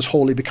he that is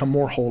holy become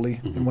more holy,"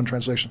 mm-hmm. in one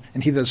translation,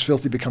 and he that is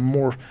filthy become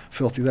more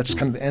filthy. That's mm-hmm.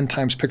 kind of the end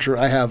times picture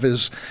I have,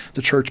 is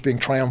the church being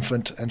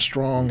triumphant and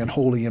strong and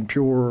holy and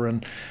pure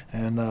and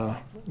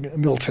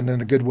militant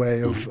in a good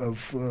way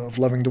of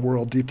loving the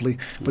world deeply,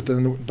 but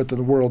then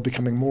the world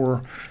becoming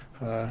more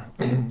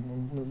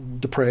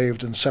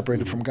depraved and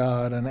separated from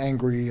God and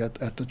angry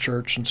at the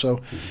church. And so,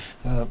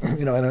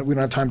 and we don't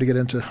have time to get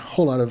into a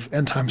whole lot of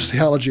end times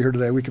theology here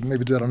today. We could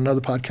maybe do that on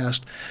another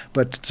podcast.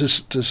 But to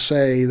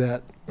say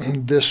that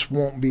this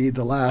won't be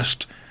the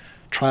last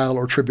trial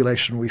or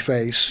tribulation we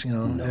face,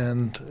 no.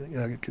 And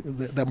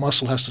that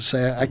muscle has to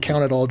say, I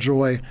count it all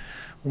joy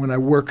when I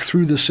work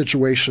through this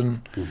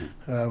situation,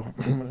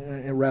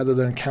 mm-hmm. Rather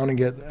than counting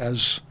it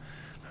as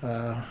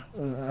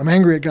I'm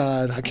angry at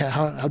God. I can't.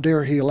 How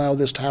dare He allow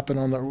this to happen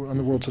on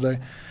the world today?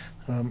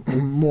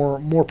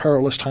 More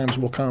perilous times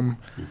will come,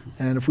 mm-hmm.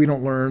 and if we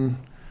don't learn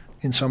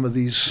in some of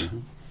these, mm-hmm.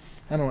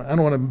 I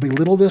don't want to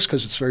belittle this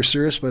because it's very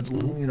serious, but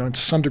mm-hmm.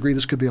 To some degree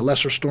this could be a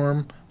lesser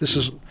storm. This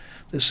is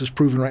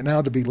proven right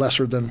now to be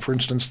lesser than, for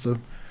instance, the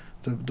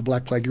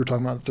Black Plague you were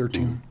talking about, the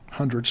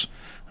 1300s.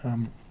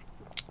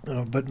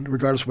 but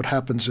regardless of what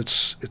happens,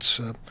 it's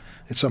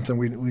something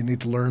we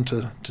need to learn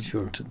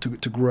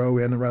to grow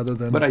in rather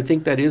than. But I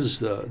think that is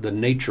the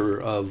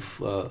nature of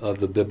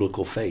the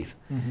biblical faith.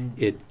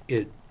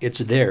 Mm-hmm. It's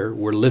there.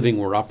 We're living.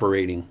 We're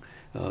operating.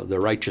 The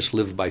righteous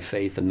live by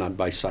faith and not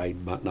by sight,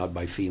 not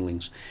by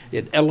feelings.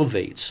 It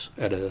elevates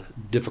at a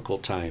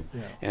difficult time.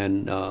 Yeah.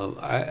 And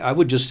I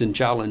would just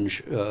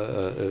encourage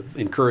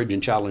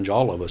and challenge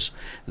all of us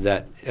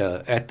that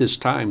at this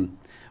time,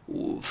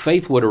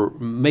 faith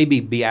would maybe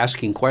be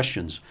asking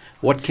questions.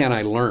 What can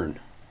I learn?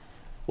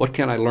 What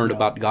can I learn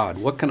about God?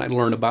 What can I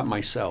learn about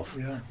myself?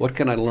 Yeah. What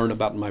can I learn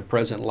about my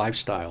present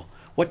lifestyle?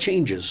 What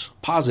changes,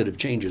 positive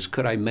changes,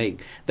 could I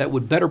make that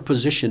would better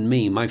position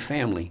me, my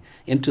family,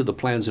 into the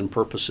plans and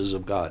purposes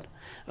of God?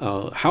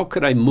 How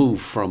could I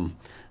move from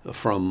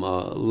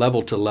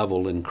level to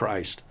level in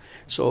Christ?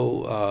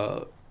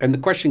 So, and the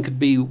question could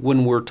be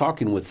when we're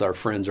talking with our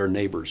friends, our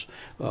neighbors,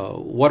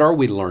 what are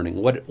we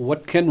learning?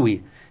 What can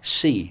we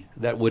see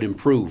that would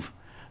improve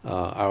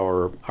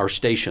our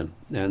station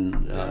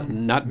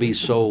and not be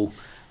so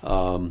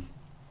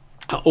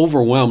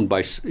overwhelmed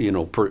by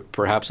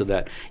perhaps of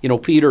that.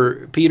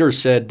 Peter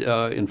said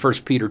in 1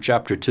 Peter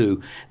chapter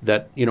 2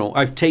 that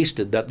I've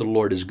tasted that the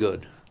Lord is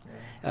good.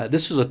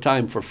 This is a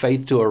time for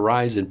faith to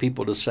arise and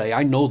people to say,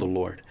 I know the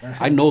Lord.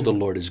 I know the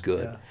Lord is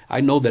good. Yeah. I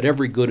know that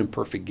every good and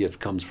perfect gift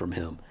comes from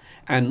Him.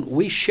 And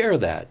we share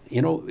that,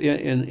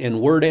 in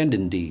word and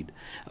in deed.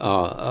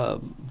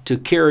 To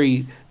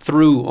carry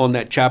through on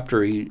that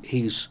chapter,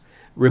 he's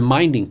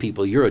reminding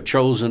people you're a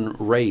chosen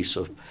race,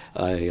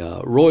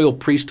 a royal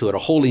priesthood, a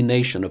holy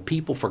nation, a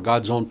people for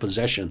God's own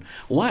possession.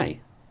 Why?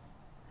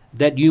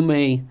 That you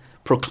may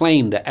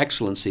proclaim the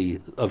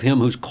excellency of Him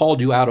who's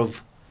called you out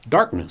of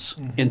darkness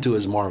into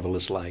His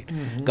marvelous light.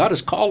 Mm-hmm. God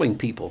is calling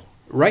people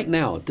right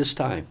now at this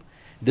time,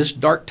 this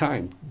dark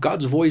time.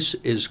 God's voice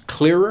is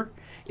clearer,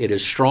 it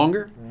is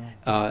stronger,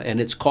 and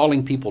it's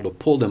calling people to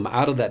pull them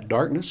out of that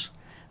darkness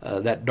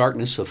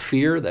of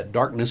fear, that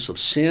darkness of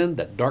sin,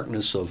 that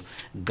darkness of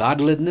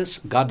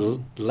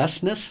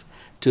godlessness,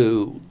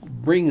 to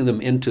bring them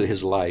into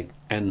His light.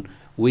 And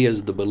we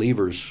as the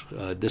believers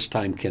this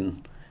time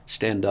can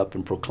stand up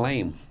and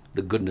proclaim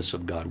the goodness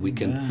of God. We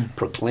can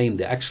proclaim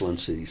the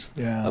excellencies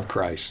of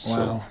Christ.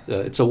 Wow.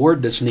 So it's a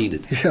word that's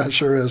needed. Yeah, it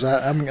sure is.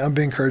 I'm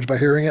being encouraged by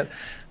hearing it.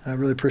 I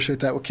really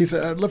appreciate that. Well, Keith,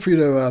 I'd love for you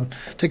to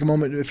take a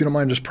moment, if you don't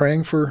mind, just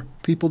praying for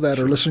people that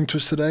are listening to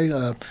us today.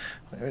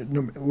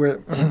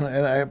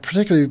 And I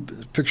particularly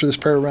picture this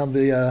prayer around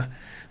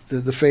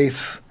the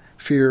faith,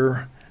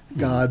 fear,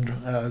 God,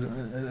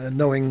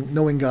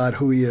 knowing God,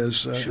 who He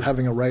is,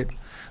 having a right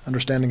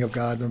understanding of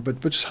God, but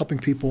just helping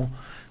people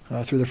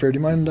through their fear. Do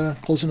you mind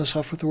closing us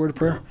off with a word of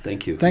prayer?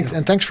 Thank you.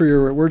 And thanks for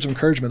your words of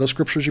encouragement. Those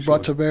scriptures you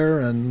brought to bear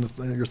and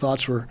your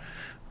thoughts were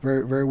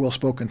very, very well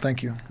spoken.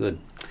 Thank you. Good.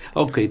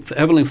 Okay,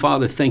 Heavenly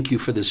Father, thank you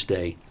for this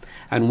day.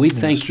 And we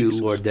thank you,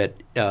 Jesus, Lord, that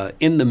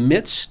in the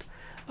midst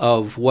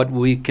of what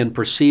we can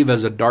perceive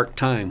as a dark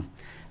time,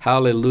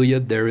 hallelujah,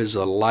 there is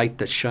a light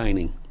that's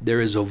shining. There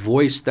is a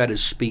voice that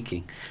is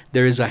speaking.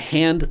 There is a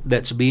hand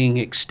that's being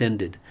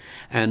extended.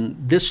 And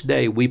this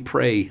day we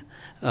pray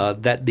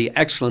that the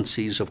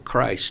excellencies of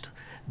Christ,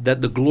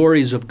 that the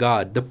glories of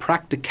God, the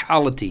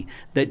practicality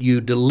that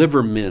you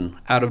deliver men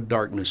out of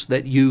darkness,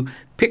 that you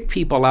pick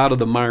people out of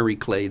the miry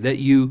clay, that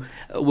you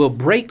will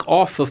break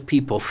off of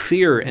people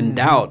fear and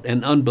doubt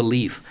and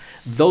unbelief,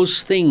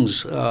 those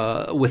things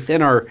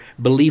within our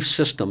belief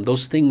system,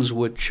 those things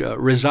which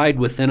reside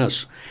within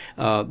us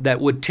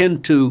that would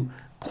tend to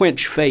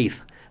quench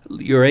faith,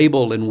 you're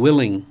able and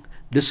willing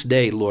this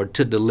day, Lord,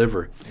 to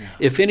deliver. Yeah.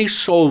 If any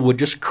soul would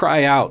just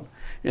cry out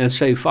and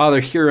say, Father,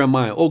 here am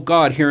I. Oh,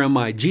 God, here am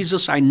I.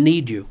 Jesus, I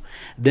need you.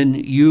 Then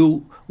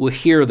you will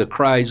hear the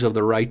cries of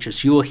the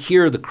righteous. You will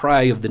hear the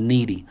cry of the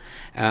needy.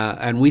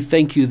 And we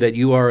thank you that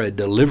you are a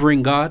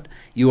delivering God.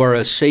 You are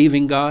a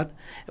saving God.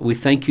 We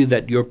thank you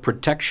that your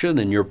protection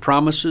and your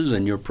promises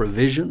and your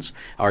provisions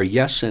are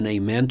yes and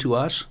amen to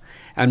us.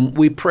 And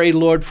we pray,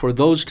 Lord, for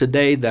those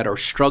today that are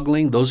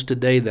struggling, those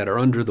today that are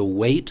under the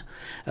weight.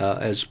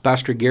 As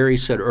Pastor Gary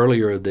said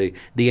earlier, the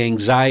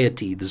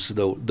anxiety,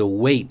 the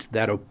weight,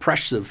 that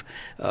oppressive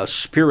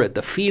spirit,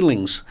 the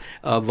feelings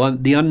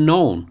of the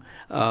unknown,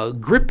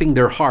 gripping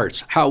their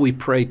hearts. How we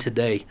pray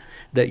today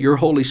that your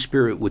Holy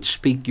Spirit would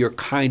speak your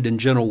kind and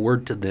gentle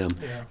word to them.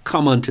 Yeah.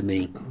 Come unto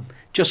me.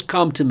 Just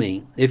come to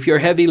me. If you're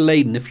heavy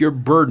laden, if you're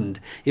burdened,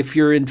 if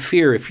you're in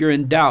fear, if you're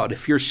in doubt,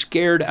 if you're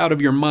scared out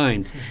of your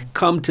mind,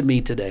 come to me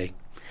today,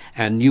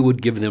 and you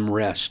would give them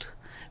rest.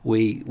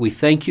 We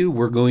thank you.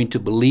 We're going to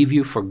believe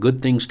you for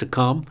good things to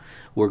come.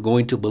 We're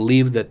going to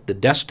believe that the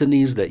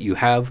destinies that you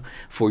have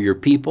for your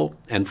people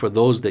and for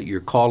those that you're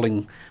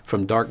calling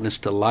from darkness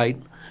to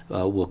light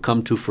will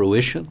come to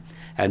fruition.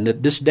 And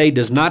that this day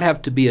does not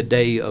have to be a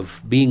day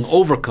of being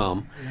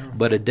overcome,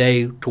 but a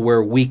day to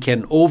where we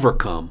can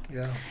overcome.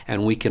 Yeah.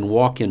 And we can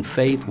walk in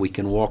faith, we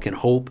can walk in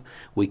hope,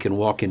 we can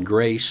walk in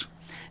grace.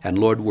 And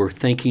Lord, we're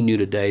thanking you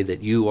today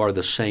that you are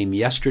the same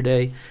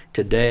yesterday,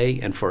 today,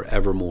 and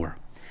forevermore.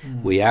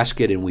 We ask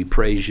it and we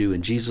praise you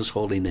in Jesus'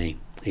 holy name.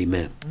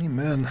 Amen.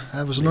 Amen.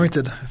 I was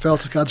anointed. I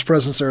felt God's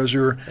presence there as you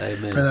were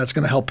praying. That's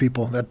going to help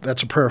people.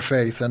 That's a prayer of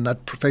faith, and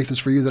that faith is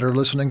for you that are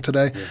listening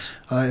today. Yes.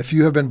 If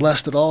you have been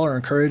blessed at all or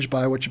encouraged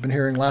by what you've been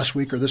hearing last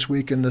week or this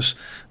week in this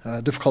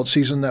difficult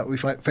season that we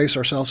find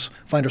ourselves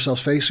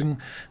facing,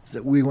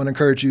 that we want to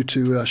encourage you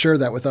to share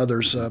that with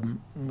others. Go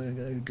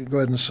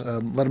ahead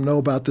and let them know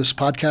about this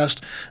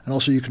podcast, and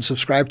also you can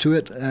subscribe to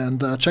it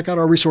and check out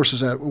our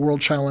resources at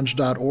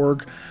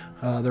worldchallenge.org.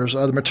 There's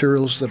other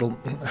materials that'll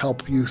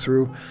help you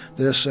through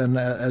this, and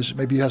as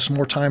maybe you have some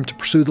more time to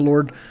pursue the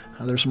Lord,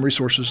 there's some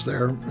resources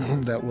there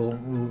that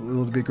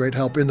will be great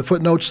help. In the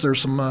footnotes,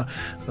 there's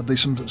there'll be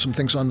some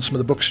things on some of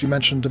the books you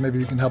mentioned, and maybe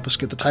you can help us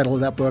get the title of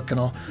that book, and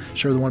I'll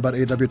share the one about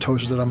A.W.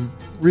 Tozer that I'm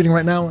reading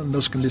right now, and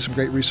those can be some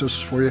great resources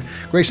for you.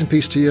 Grace and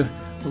peace to you.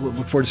 We'll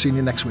look forward to seeing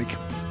you next week.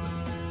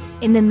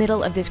 In the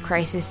middle of this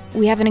crisis,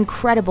 we have an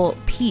incredible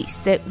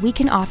peace that we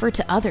can offer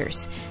to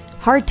others.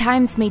 Hard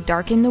times may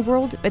darken the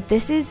world, but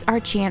this is our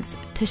chance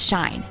to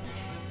shine.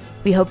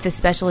 We hope this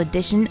special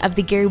edition of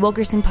the Gary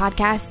Wilkerson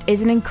Podcast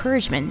is an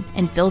encouragement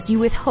and fills you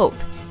with hope,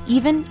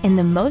 even in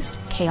the most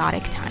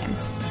chaotic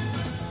times.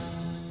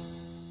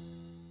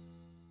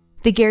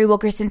 The Gary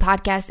Wilkerson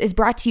Podcast is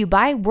brought to you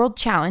by World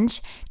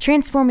Challenge,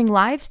 transforming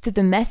lives through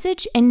the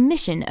message and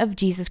mission of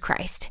Jesus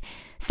Christ.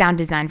 Sound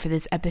design for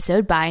this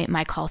episode by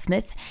Mike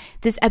Hallsmith.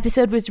 This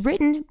episode was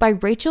written by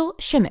Rachel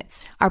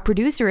Shimitz. Our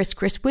producer is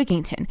Chris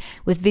Wigington,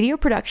 with video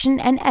production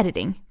and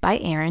editing by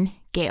Aaron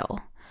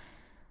Gale.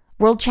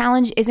 World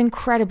Challenge is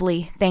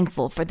incredibly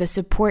thankful for the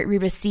support we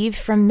received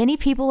from many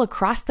people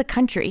across the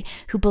country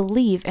who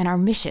believe in our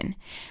mission.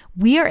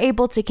 We are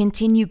able to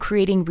continue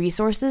creating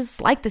resources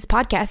like this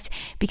podcast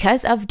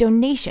because of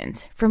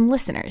donations from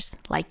listeners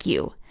like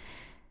you.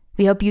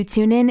 We hope you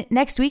tune in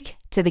next week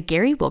to the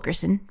Gary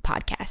Wilkerson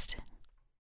Podcast.